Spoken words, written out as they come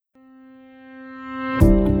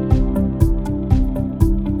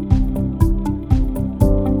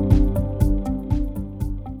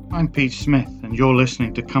I'm Pete Smith, and you're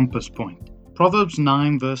listening to Compass Point. Proverbs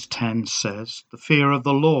 9 verse 10 says, "The fear of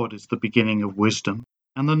the Lord is the beginning of wisdom,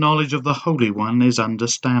 and the knowledge of the Holy One is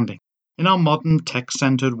understanding." In our modern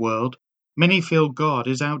tech-centered world, many feel God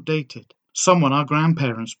is outdated, someone our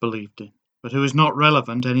grandparents believed in, but who is not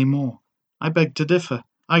relevant anymore. I beg to differ.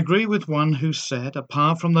 I agree with one who said,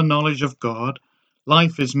 apart from the knowledge of God,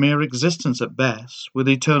 life is mere existence at best, with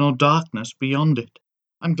eternal darkness beyond it.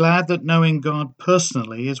 I'm glad that knowing God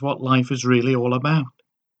personally is what life is really all about.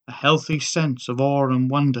 A healthy sense of awe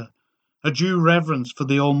and wonder, a due reverence for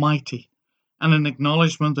the Almighty, and an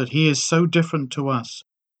acknowledgement that He is so different to us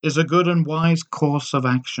is a good and wise course of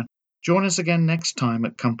action. Join us again next time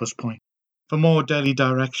at Compass Point for more daily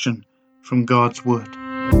direction from God's Word.